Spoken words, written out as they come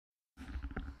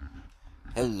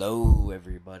Hello,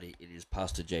 everybody. It is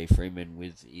Pastor J. Freeman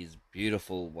with his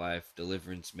beautiful wife,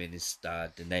 Deliverance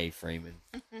Minister Danae Freeman.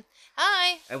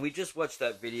 Hi. And we just watched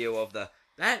that video of that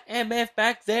MF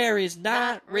back there is not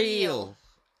Not real. real.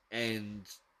 And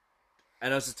I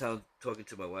was just talking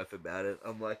to my wife about it.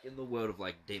 I'm like, in the world of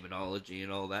like demonology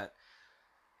and all that,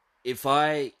 if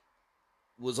I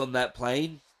was on that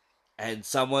plane and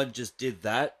someone just did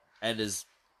that and as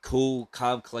cool,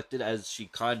 calm, collected as she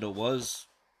kind of was,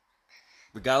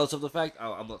 regardless of the fact,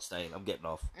 I'm not staying. I'm getting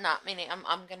off. Nah, meaning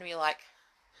I'm gonna be like,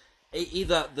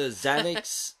 Either the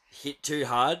Xanax hit too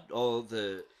hard, or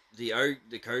the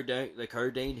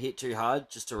codeine hit too hard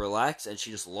just to relax, and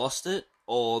she just lost it,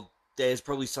 or there's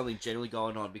probably something generally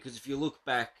going on. Because if you look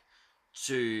back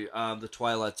to the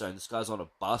Twilight Zone, this guy's on a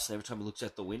bus, and every time he looks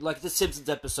out the window, like the Simpsons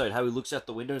episode, how he looks out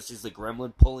the window and sees the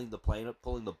gremlin pulling the plane,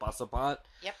 pulling the bus apart.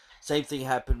 yep. Same thing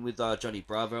happened with Johnny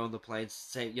Bravo on the plane.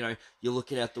 Same, you're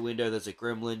looking out the window, there's a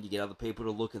gremlin, you get other people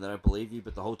to look and they don't believe you,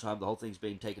 but the whole time the whole thing's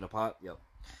being taken apart. Yep.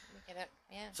 Look at it.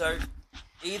 Yeah. So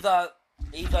either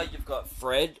you've got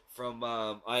Fred from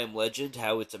I Am Legend,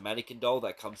 how it's a mannequin doll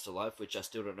that comes to life, which I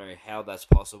still don't know how that's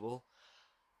possible.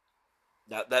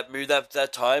 That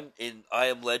time in I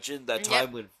Am Legend, that Yep.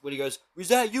 time when he goes, "Was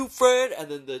that you, Fred?" and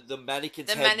then the mannequin's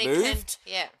The head mannequin. moved.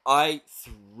 Yeah. I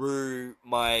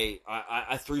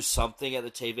threw something at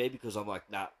the TV because I'm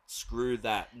like, nah, screw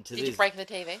that. And Did you break the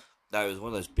TV? No, it was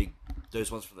one of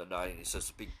those ones from the 90s. So it's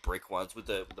the big brick ones with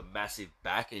the massive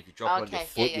back, and if you drop it on your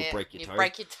foot, you'll break your toe. You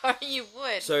break your toe. You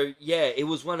would. So yeah, it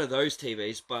was one of those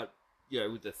TVs, but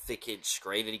with the thick inch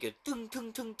screen, and you go tung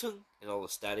tung tung tung, and all the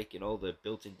static and all the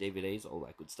built-in DVDs, all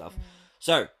that good stuff.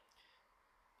 So,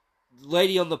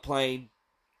 lady on the plane,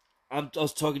 I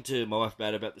was talking to my wife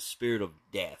about the spirit of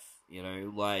death.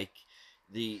 Like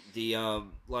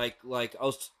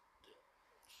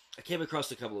I came across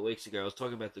a couple of weeks ago. I was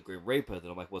talking about the Grim Reaper. Then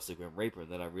I'm like, "What's the Grim Reaper?"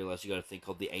 And then I realized you got a thing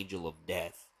called the Angel of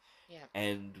Death. Yeah.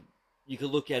 And you can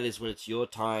look at it as when it's your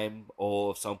time,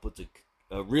 or if someone puts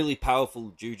a really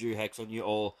powerful juju hex on you,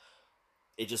 or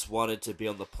it just wanted to be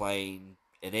on the plane,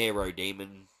 an aero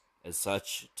demon as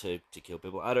such to kill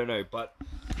people. I don't know, but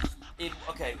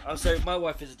so my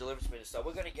wife is a deliverance minister.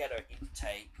 We're going to get an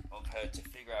intake of her to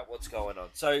figure out what's going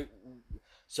on.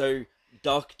 So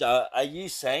doctor, are you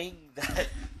saying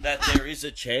that there is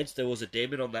a chance there was a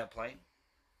demon on that plane?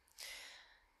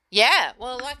 Yeah.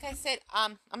 Well, like I said,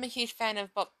 I'm a huge fan of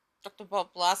Dr. Bob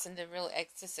Larson, the real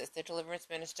exorcist, the deliverance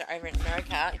minister over in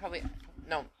America. You probably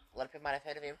no, a lot of people might have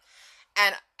heard of him.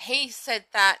 And he said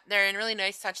that there are really no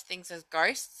such things as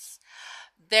ghosts.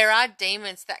 There are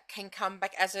demons that can come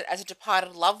back as a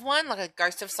departed loved one, like a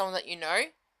ghost of someone that you know.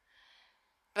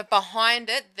 But behind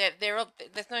it,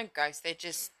 there's no ghost. They're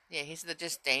just they're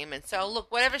just demons. So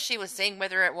look, whatever she was seeing,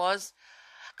 whether it was,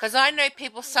 because I know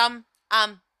people, some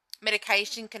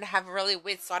medication can have really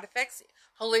weird side effects,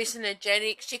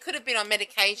 hallucinogenic. She could have been on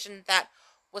medication that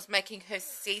was making her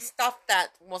see stuff that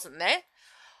wasn't there,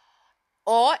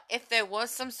 or if there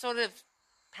was some sort of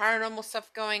paranormal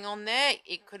stuff going on there,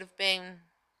 it could have been.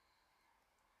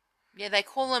 Yeah, they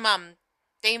call them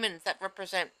demons that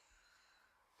represent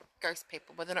ghost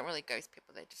people, but they're not really ghost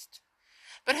people. They're just.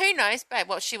 But who knows, babe?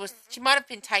 What she might have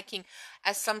been taking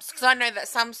as some, because I know that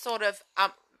some sort of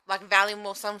like Valium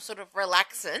or some sort of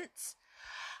relaxant.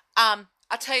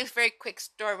 I'll tell you a very quick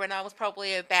story. When Brady was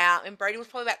probably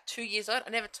about 2 years old.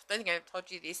 Don't think I ever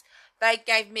told you this. They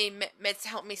gave me meds to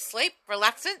help me sleep,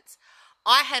 relaxants.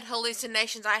 I had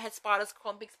hallucinations. I had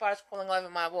big spiders crawling all over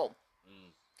my wall,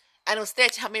 and it was there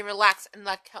to help me relax and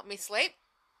like help me sleep.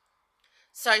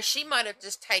 So she might have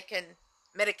just taken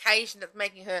medication that's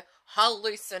making her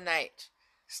hallucinate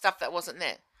stuff that wasn't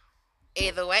there.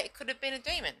 Either way, it could have been a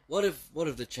demon. What if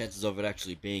the chances of it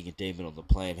actually being a demon on the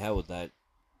plane? How would that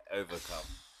overcome?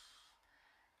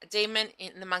 A demon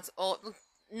in amongst all,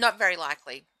 not very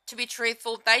likely. To be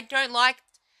truthful, they don't like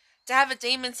to have a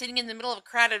demon sitting in the middle of a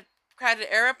crowded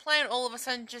aeroplane, all of a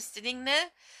sudden just sitting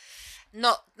there.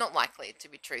 Not likely, to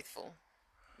be truthful,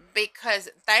 because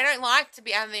they don't like to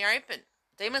be out in the open.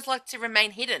 Demons like to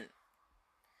remain hidden.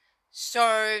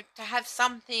 So to have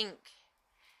something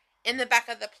in the back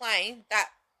of the plane that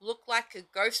looked like a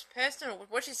ghost person, or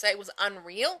what you say, it was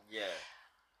unreal. Yeah.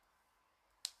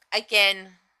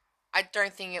 Again, I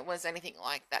don't think it was anything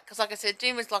like that. Because like I said,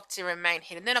 demons like to remain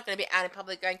hidden. They're not going to be out in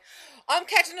public going, I'm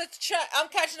catching a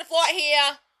flight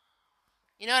here.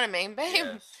 You know what I mean, babe?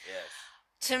 Yes.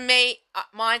 To me,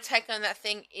 my take on that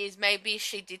thing is maybe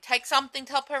she did take something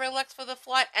to help her relax for the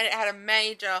flight, and it had a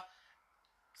major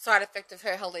side effect of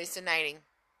her hallucinating.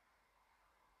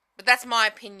 But that's my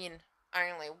opinion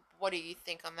only. What do you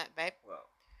think on that, babe? Well,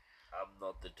 I'm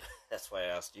not the. That's why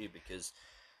I asked you, because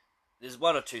there's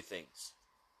one or two things.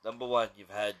 Number one, you've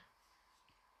had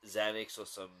Xanax or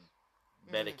some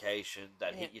medication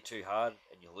that hit you too hard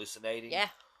and you're hallucinating. Yeah.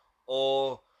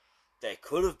 Or there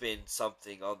could have been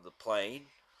something on the plane,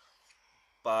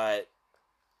 but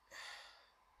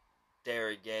there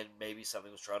again, maybe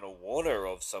something was trying to warn her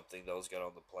of something that was going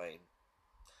on the plane.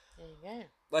 There you go.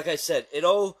 Like I said, it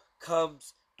all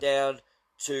comes down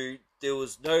to there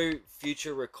was no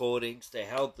future recordings. They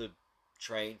held the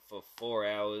train for 4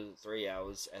 hours, 3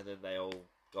 hours, and then they all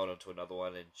got onto another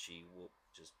one, and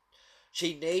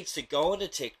she needs to go onto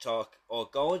TikTok or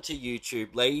go onto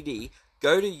YouTube. Lady,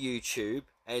 go to YouTube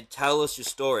and tell us your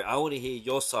story. I want to hear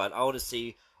your side. I want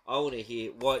to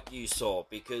hear what you saw.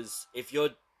 Because if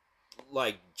you're,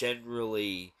 like,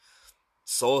 generally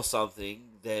saw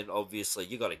something, then obviously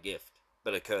you got a gift.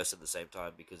 But a curse at the same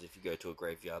time. Because if you go to a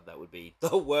graveyard, that would be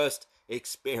the worst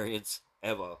experience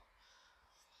ever.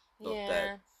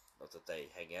 Yeah. Not that they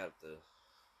hang out at the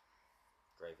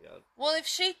graveyard. Well, if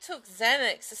she took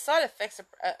Xanax, the side effects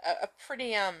are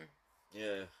pretty,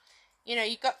 Yeah. you know,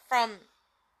 you got from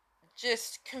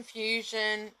just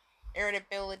confusion,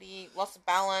 irritability, loss of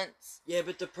balance. Yeah,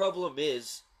 but the problem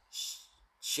is,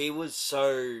 she was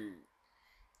so,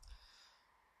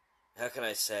 how can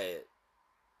I say it,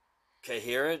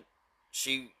 coherent.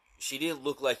 She didn't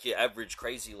look like your average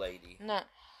crazy lady. No.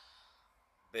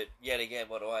 But yet again,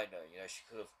 what do I know? You know, she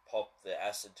could have popped the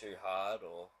acid too hard,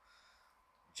 or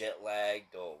jet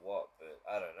lagged, or what. But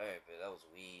I don't know. But that was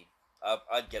weird.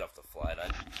 I'd get off the flight.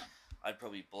 I'd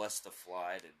probably bless the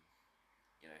flight, and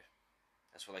you know,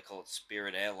 that's why they call it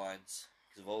Spirit Airlines,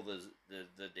 because of all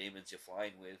the demons you're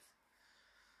flying with.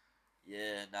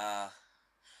 Yeah, nah.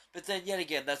 But then, yet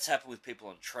again, that's happened with people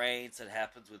on trains. That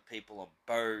happens with people on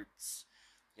boats.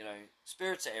 You know,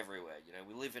 spirits are everywhere. You know,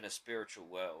 we live in a spiritual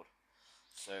world.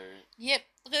 So. Yep.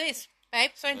 Look at this,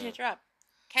 babe. Sorry to interrupt.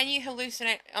 Can you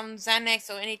hallucinate on Xanax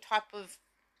or any type of?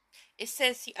 It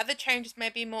says the other changes may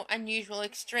be more unusual,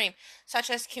 extreme, such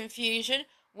as confusion,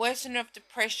 worsening of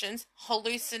depressions,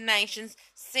 hallucinations,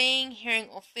 seeing, hearing,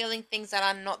 or feeling things that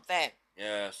are not there.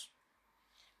 Yes.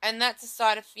 And that's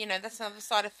that's another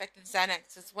side effect of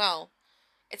Xanax as well.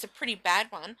 It's a pretty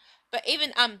bad one. But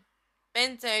even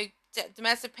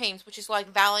benzodiazepines, which is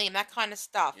like Valium, that kind of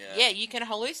stuff. Yeah, you can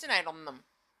hallucinate on them.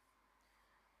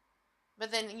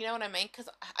 But then, you know what I mean? Because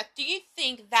do you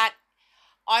think that?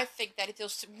 I think that if there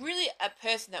was really a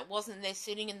person that wasn't there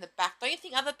sitting in the back, don't you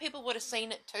think other people would have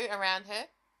seen it too around her?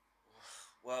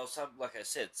 Well, some, like I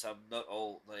said, not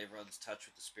everyone's in touch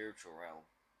with the spiritual realm.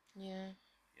 Yeah.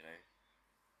 You know.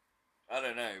 I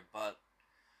don't know, but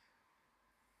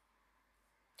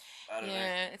I don't know.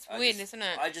 Yeah, it's weird, isn't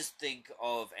it? I just think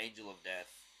of Angel of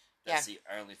Death. That's the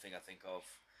only thing I think of.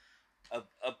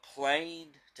 A plane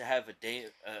to have a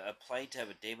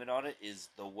demon on it is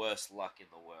the worst luck in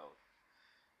the world.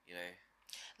 You know.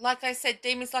 Like I said,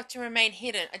 demons like to remain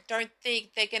hidden. I don't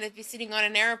think they're going to be sitting on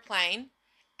an aeroplane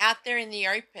out there in the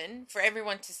open for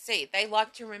everyone to see. They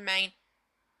like to remain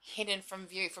hidden from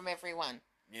view from everyone.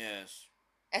 Yes.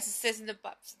 As it says in the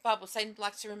Bible, Satan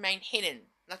likes to remain hidden,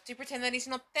 like to pretend that he's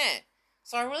not there.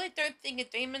 So I really don't think a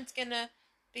demon's gonna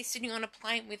be sitting on a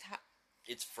plane with her.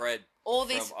 It's Fred from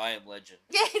I Am Legend.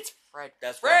 Yeah, it's Fred.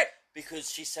 That's Fred. Right.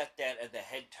 Because she sat down and the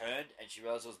head turned and she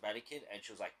realized it was mannequin and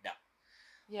she was like, no.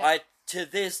 Yeah. To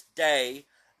this day,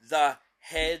 the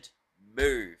head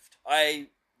moved. I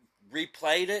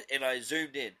replayed it and I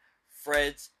zoomed in.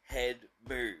 Fred's head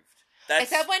moved.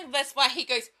 That's why he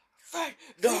goes, Fred,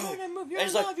 no. Move. You're and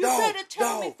he's like, no, better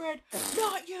tell me, Fred.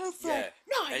 Not you, Fred.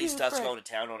 Yeah. Not you, and he starts Fred. going to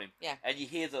town on him. Yeah. And you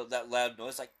hear that loud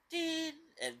noise like, din,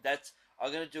 and that's,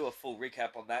 I'm going to do a full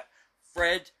recap on that.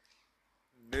 Fred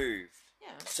moved.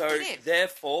 Yeah. So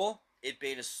therefore,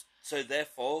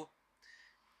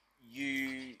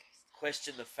 you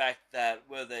question the fact that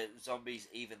were the zombies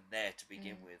even there to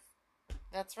begin with.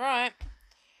 That's right.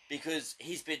 Because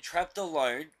he's been trapped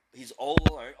alone. He's all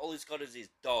alone. All he's got is his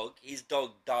dog. His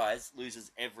dog dies,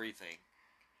 loses everything.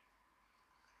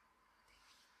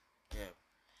 Yeah.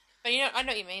 But I know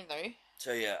what you mean, though.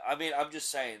 So yeah, I mean, I'm just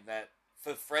saying that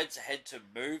for Fred's head to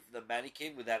move the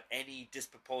mannequin without any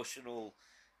disproportional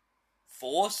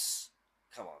force,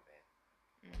 come on,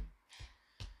 man.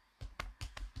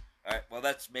 Alright, well,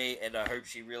 that's me, and I hope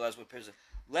she realized what person...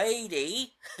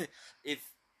 Lady! if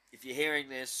you're hearing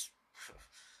this,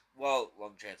 well,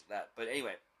 long chance of that. But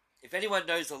anyway, if anyone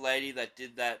knows the lady that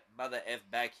did that Mother F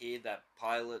back here, that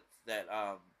pilot, that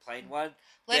plane one,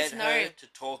 get her to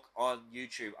talk on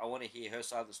YouTube. I want to hear her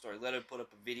side of the story. Let her put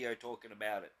up a video talking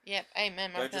about it. Yep,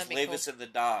 amen. Don't just leave us in the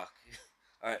dark.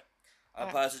 Alright, I'm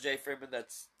Pastor J. Freeman.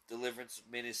 That's Deliverance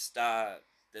Minister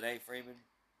Danae Freeman,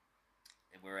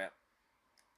 and we're out.